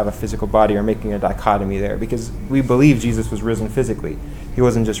to have a physical body or making a dichotomy there, because we believe Jesus was risen physically. He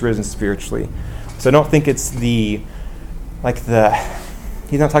wasn't just risen spiritually. So I don't think it's he's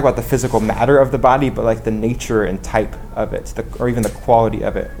not talking about the physical matter of the body, but like the nature and type of it, or even the quality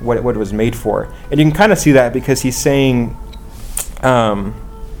of it, what it was made for. And you can kind of see that because he's saying, hang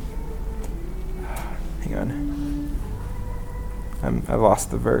on, I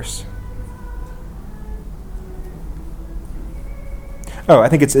lost the verse. Oh, I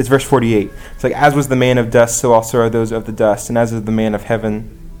think it's verse 48. It's like, as was the man of dust, so also are those of the dust, and as is the man of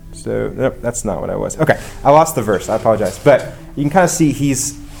heaven. So nope, that's not what I was. Okay, I lost the verse. I apologize. But you can kind of see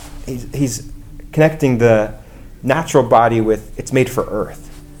he's connecting the natural body with it's made for earth.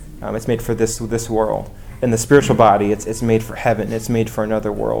 It's made for this world. And the spiritual body, it's made for heaven. It's made for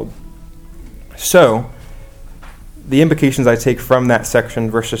another world. So, the implications I take from that section,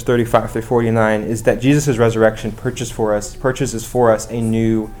 verses 35 through 49, is that Jesus' resurrection purchases for us a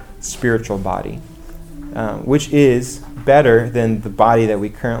new spiritual body, which is better than the body that we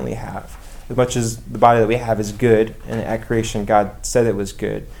currently have. As much as the body that we have is good, and at creation God said it was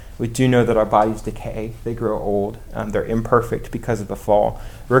good, we do know that our bodies decay, they grow old, they're imperfect because of the fall.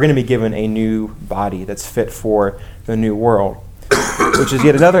 We're going to be given a new body that's fit for the new world, which is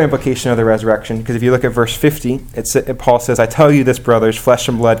yet another implication of the resurrection, because if you look at verse 50, Paul says, I tell you this, brothers, flesh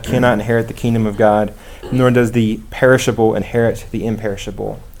and blood cannot inherit the kingdom of God, nor does the perishable inherit the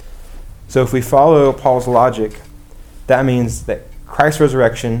imperishable. So if we follow Paul's logic, that means that Christ's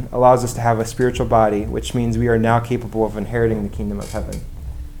resurrection allows us to have a spiritual body, which means we are now capable of inheriting the kingdom of heaven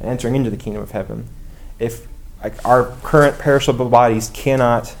and entering into the kingdom of heaven. If our current perishable bodies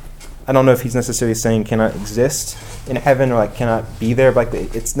cannot, I don't know if he's necessarily saying cannot exist in heaven or cannot be there, but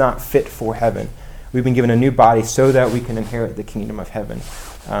it's not fit for heaven. We've been given a new body so that we can inherit the kingdom of heaven.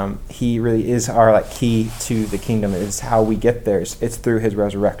 He really is our key to the kingdom. It's how we get there. It's through his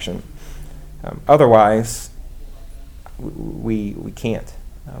resurrection. Otherwise, we can't.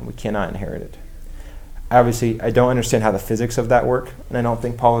 We cannot inherit it. Obviously, I don't understand how the physics of that work, and I don't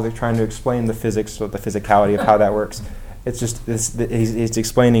think Paul is trying to explain the physics or the physicality of how that works. It's just he's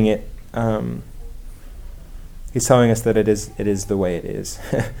explaining it. He's telling us that it is the way it is,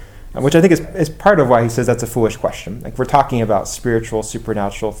 which I think is part of why he says that's a foolish question. We're talking about spiritual,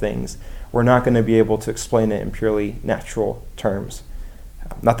 supernatural things. We're not going to be able to explain it in purely natural terms.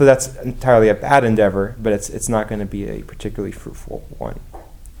 Not that that's entirely a bad endeavor, but it's not going to be a particularly fruitful one.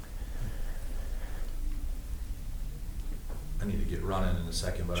 I need to get running in a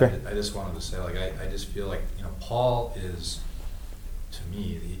second, but Sure. I just wanted to say, I just feel like, Paul is, to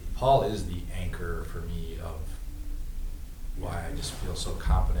me, Paul is the anchor for me of why I just feel so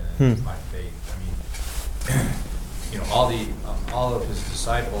confident in my faith. I mean, all of his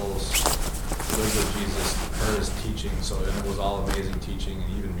disciples lived with Jesus, heard his teaching, and it was all amazing teaching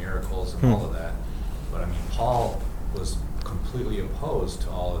and even miracles and all of that. But Paul was completely opposed to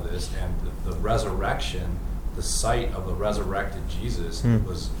all of this, and the resurrection, the sight of the resurrected Jesus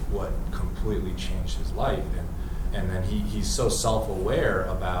was what completely changed his life. And then he's so self-aware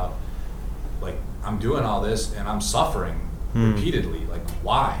about, I'm doing all this and I'm suffering repeatedly.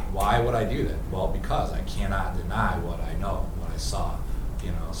 Why? Why would I do that? Well, because I cannot deny what I know, what I saw.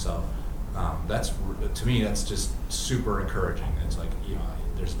 So that's, to me, that's just super encouraging. It's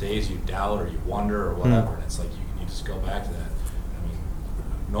there's days you doubt or you wonder or whatever, and it's you just go back to that.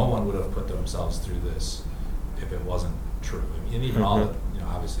 No one would have put themselves through this if it wasn't true. And even all the,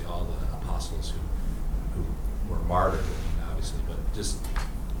 obviously all the apostles who were martyred, obviously, but just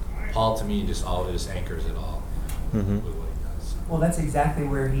Paul, to me, just always anchors it all with what he does. Well, that's exactly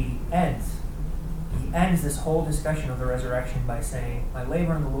where he ends. He ends this whole discussion of the resurrection by saying, my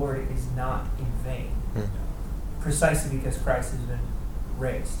labor in the Lord is not in vain. Precisely because Christ has been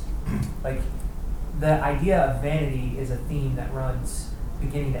raised. The idea of vanity is a theme that runs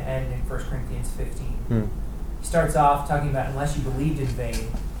beginning to end in 1 Corinthians 15. He starts off talking about unless you believed in vain,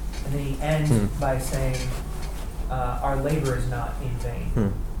 and then he ends by saying our labor is not in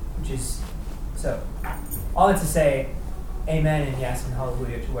vain, which is, so all that to say, amen and yes and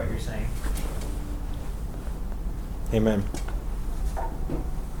hallelujah to what you're saying. Amen.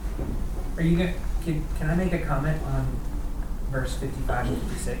 Are you going can I make a comment on verse 55 and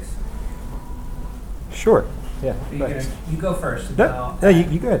 56? Sure. Yeah. You go first. No,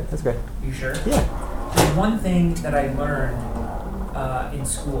 you good. That's great. You sure? Yeah. There's one thing that I learned in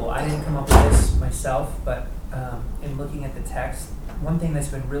school. I didn't come up with this myself, but in looking at the text, one thing that's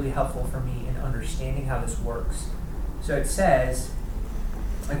been really helpful for me in understanding how this works. So it says,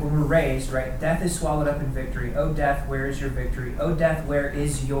 when we're raised, right? Death is swallowed up in victory. Oh, death, where is your victory? Oh, death, where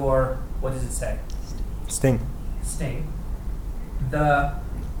is your, what does it say? Sting. Sting. The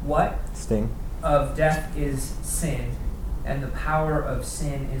what? Sting. Of death is sin, and the power of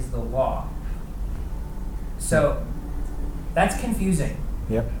sin is the law. So that's confusing.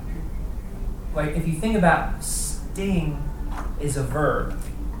 Yep. If you think about sting is a verb,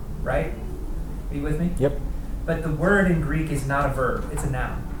 right? Are you with me? Yep. But the word in Greek is not a verb, it's a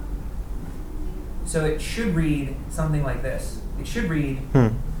noun. So it should read something like this. It should read,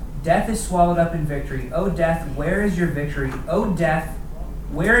 death is swallowed up in victory. Oh, death, where is your victory? Oh, death,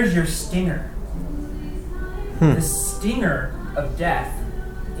 where is your stinger? The stinger of death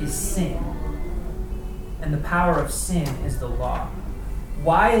is sin, and the power of sin is the law.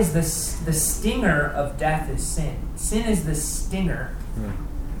 why is this the stinger of death is sin? Sin is the stinger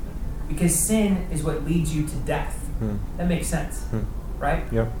because sin is what leads you to death. That makes sense, right?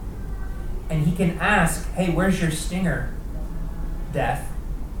 Yep. And he can ask, hey, where's your stinger, death?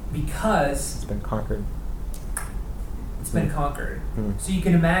 Because It's been conquered. it's been conquered. Mm. So you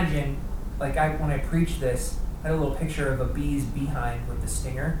can imagine, like when I preach this, I had a little picture of a bee's behind with the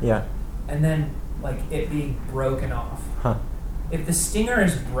stinger, Yeah. and then like it being broken off. Huh. If the stinger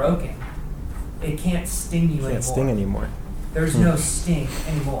is broken, it can't sting you anymore. Can't sting anymore. There's no sting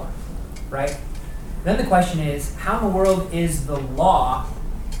anymore, right? Then the question is, how in the world is the law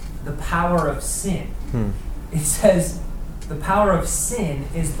the power of sin? It says the power of sin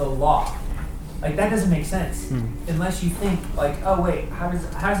is the law. Like that doesn't make sense unless you think like, oh wait, how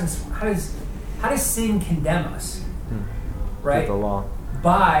does sin condemn us? Right? The law.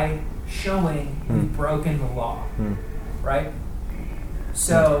 By showing we've broken the law, right?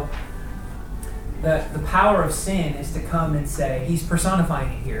 So the power of sin is to come and say, he's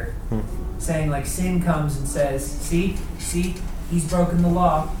personifying it here, saying like sin comes and says, see, he's broken the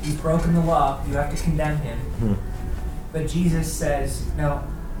law, you have to condemn him. But Jesus says, no,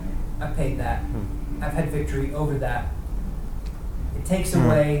 I paid that. I've had victory over that. It takes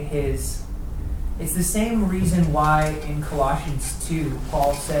away his... It's the same reason why in Colossians 2,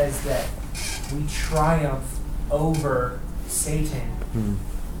 Paul says that we triumph over Satan,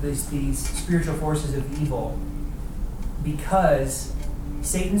 these spiritual forces of evil, because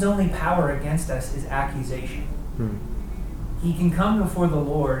Satan's only power against us is accusation. He can come before the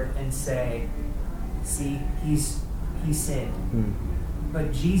Lord and say, see, he's sinned.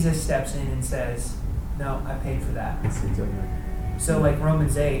 But Jesus steps in and says, no, I paid for that. So like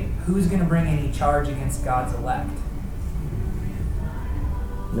Romans 8, who's going to bring any charge against God's elect?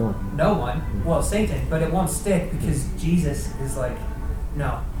 No one. No one. Well, Satan, but it won't stick because Jesus is like,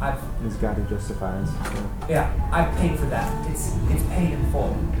 no, He's God who justifies. I've paid for that. It's paid in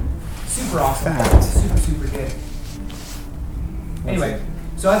full. Super awesome. Fact. Super good. Anyway,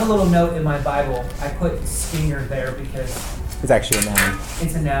 so I have a little note in my Bible. I put stinger there because It's actually a noun.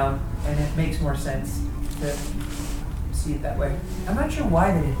 it's a noun and it makes more sense to see it that way. I'm not sure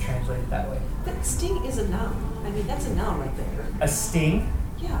why they didn't translate it that way. But sting is a noun. I mean, that's a noun right there. A sting,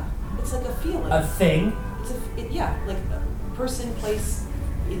 Yeah, it's like a feeling. a thing, Yeah, like a person, place,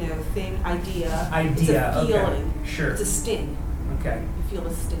 thing, idea. idea. It's a feeling. Okay, sure. It's a sting. Okay. You feel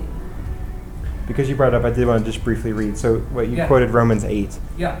a sting. Because you brought it up, I did want to just briefly read. So what you Yeah. quoted Romans 8.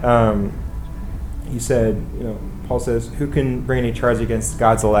 Yeah. You said, Paul says, who can bring any charge against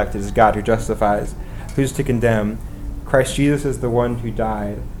God's elect? It is God who justifies. Who's to condemn? Christ Jesus is the one who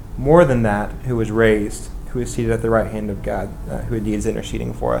died. More than that, who was raised, who is seated at the right hand of God, who indeed is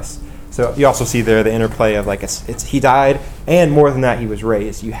interceding for us. So you also see there the interplay of it's he died, and more than that, he was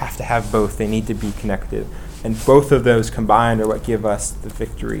raised. You have to have both. They need to be connected. And both of those combined are what give us the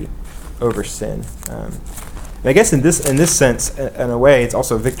victory over sin. And I guess in this sense, in a way, it's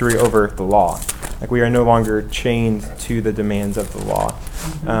also victory over the law. Like we are no longer chained to the demands of the law.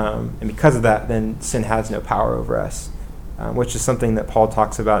 And because of that, then sin has no power over us, which is something that Paul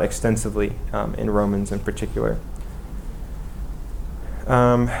talks about extensively in Romans in particular.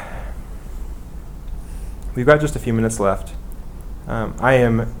 We've got just a few minutes left. I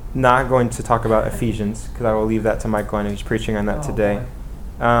am not going to talk about Ephesians because I will leave that to Michael. I know he's preaching on that today.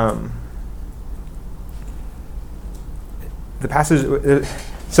 The passage...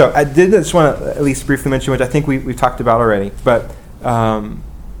 So I did just want to at least briefly mention, which I think we've talked about already, but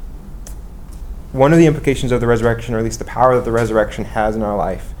one of the implications of the resurrection, or at least the power that the resurrection has in our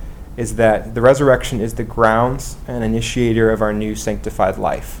life, is that the resurrection is the grounds and initiator of our new sanctified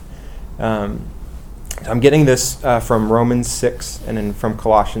life. I'm getting this from Romans 6 and then from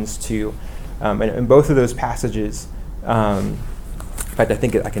Colossians 2. And in both of those passages, in fact, I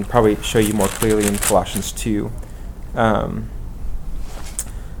think I can probably show you more clearly in Colossians 2. Hang on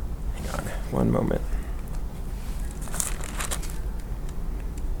one moment.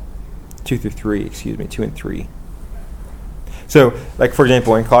 2 and 3. So, like, for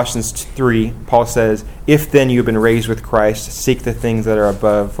example, in Colossians 3, Paul says, if then you have been raised with Christ, seek the things that are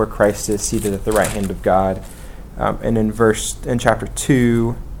above, where Christ is seated at the right hand of God. And in chapter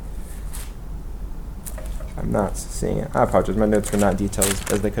 2, I'm not seeing it. I apologize. My notes are not detailed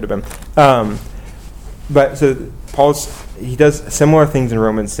as they could have been. But so he does similar things in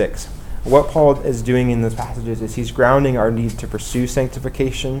Romans 6. What Paul is doing in those passages is he's grounding our need to pursue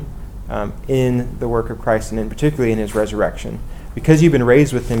sanctification in the work of Christ, and in particularly in his resurrection. Because you've been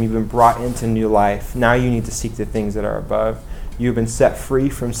raised with him, you've been brought into new life. Now you need to seek the things that are above. You've been set free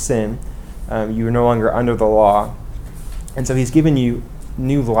from sin. You are no longer under the law. And so he's given you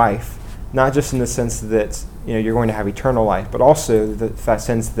new life, not just in the sense that you're going to have eternal life, but also that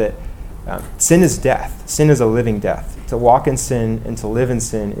sense that sin is death. Sin is a living death. To walk in sin and to live in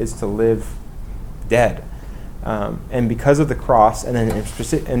sin is to live dead. And because of the cross, and then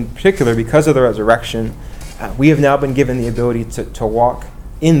in particular because of the resurrection, we have now been given the ability to walk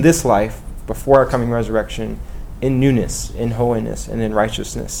in this life before our coming resurrection in newness, in holiness, and in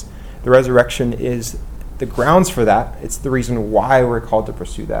righteousness. The resurrection is the grounds for that. It's the reason why we're called to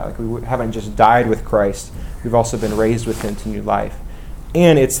pursue that. Like, we haven't just died with Christ. We've also been raised with him to new life.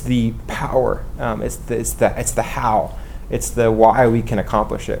 And it's the power. It's the how. It's the why we can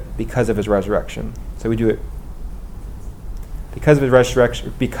accomplish it, because of his resurrection. So we do it because of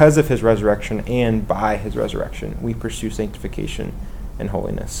his resurrection, and by his resurrection, we pursue sanctification and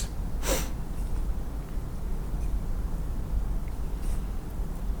holiness.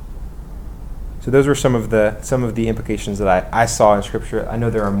 So those were some of the implications that I saw in Scripture. I know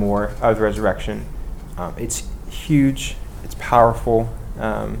there are more of the resurrection. It's huge. It's powerful.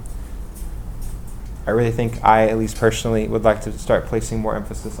 I really think I, at least personally, would like to start placing more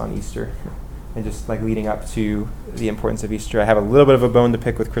emphasis on Easter, and just like leading up to the importance of Easter. I have a little bit of a bone to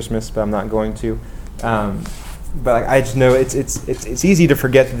pick with Christmas, but I'm not going to. But I just know it's easy to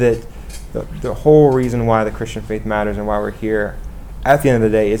forget that the whole reason why the Christian faith matters and why we're here at the end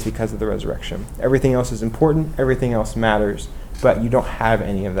of the day is because of the resurrection. Everything else is important. Everything else matters. But you don't have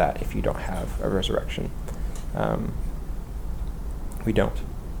any of that if you don't have a resurrection. We don't.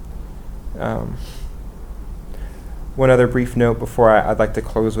 One other brief note before I'd like to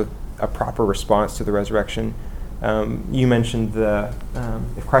close with a proper response to the resurrection. You mentioned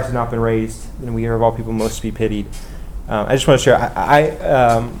if Christ had not been raised, then we are of all people most to be pitied. I just want to share,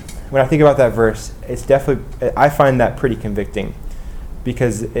 when I think about that verse, it's definitely, I find that pretty convicting,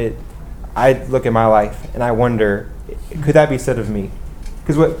 because I look at my life and I wonder, could that be said of me?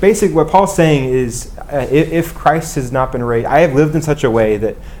 Because what Paul's saying is, if Christ has not been raised, I have lived in such a way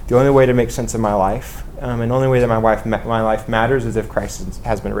that the only way to make sense of my life, and the only way that my life matters, is if Christ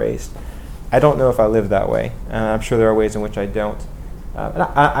has been raised. I don't know if I live that way. I'm sure there are ways in which I don't. And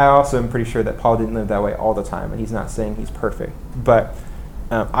I also am pretty sure that Paul didn't live that way all the time, and he's not saying he's perfect. But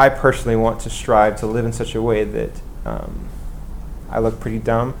I personally want to strive to live in such a way that I look pretty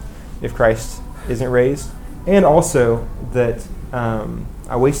dumb if Christ isn't raised, and also that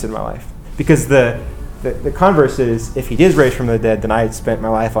I wasted my life. Because the converse is, if he is raised from the dead, then I had spent my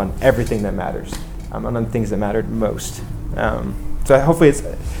life on everything that matters, on the things that mattered most. So hopefully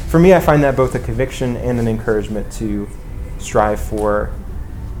for me, I find that both a conviction and an encouragement to strive for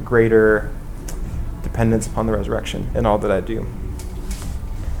greater dependence upon the resurrection in all that I do.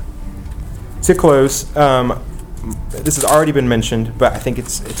 To close, this has already been mentioned, but I think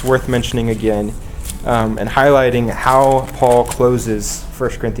it's worth mentioning again, and highlighting how Paul closes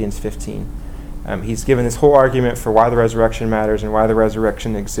 1 Corinthians 15. He's given this whole argument for why the resurrection matters and why the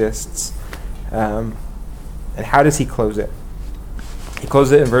resurrection exists. And how does he close it? He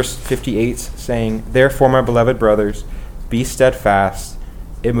closes it in verse 58, saying, "Therefore, my beloved brothers, be steadfast,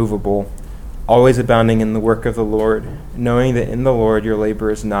 immovable, always abounding in the work of the Lord, knowing that in the Lord your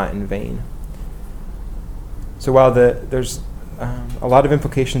labor is not in vain." So while there's a lot of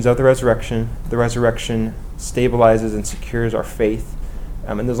implications of the resurrection stabilizes and secures our faith.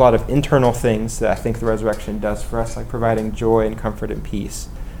 And there's a lot of internal things that I think the resurrection does for us, like providing joy and comfort and peace.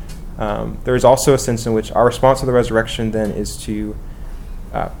 There is also a sense in which our response to the resurrection then is to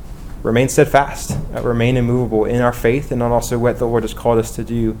remain steadfast, remain immovable in our faith, and on also what the Lord has called us to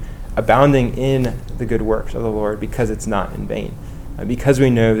do, abounding in the good works of the Lord, because it's not in vain. Because we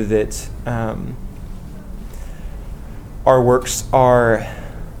know that our works are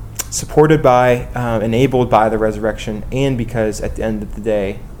supported by, enabled by the resurrection, and because at the end of the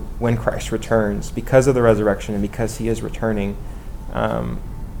day, when Christ returns, because of the resurrection and because he is returning,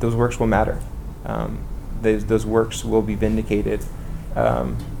 those works will matter. Those works will be vindicated.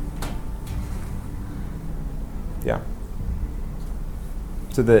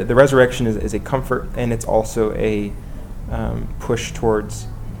 So the resurrection is a comfort, and it's also a push towards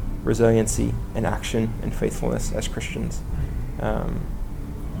resiliency and action and faithfulness as Christians.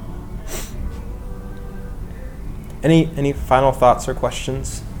 Any final thoughts or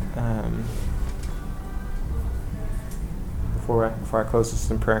questions before I close this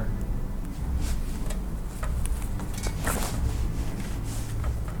in prayer?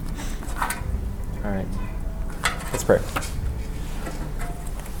 All right, let's pray.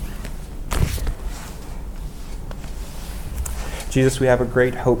 Jesus, we have a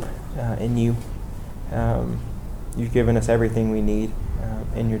great hope in you. You've given us everything we need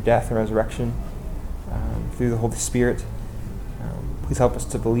in your death and resurrection through the Holy Spirit. Please help us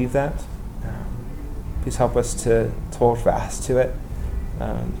to believe that. Please help us to hold fast to it,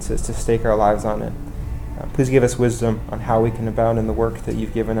 to stake our lives on it. Please give us wisdom on how we can abound in the work that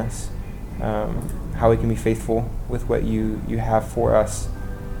you've given us, how we can be faithful with what you have for us,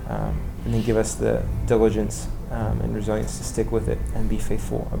 and then give us the diligence and resilience to stick with it and be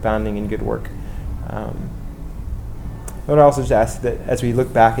faithful, abounding in good work. Lord, I also just ask that as we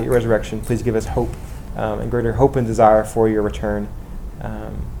look back at your resurrection, please give us hope and greater hope and desire for your return,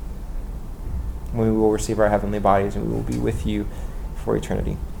 when we will receive our heavenly bodies and we will be with you for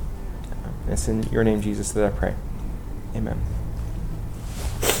eternity. It's in your name, Jesus, that I pray. Amen.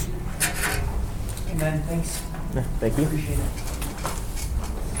 Amen. Thanks. Yeah, thank you. Appreciate it.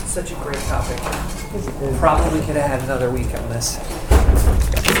 Such a great topic. Probably could have had another week on this.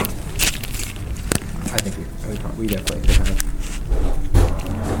 I think we definitely could have.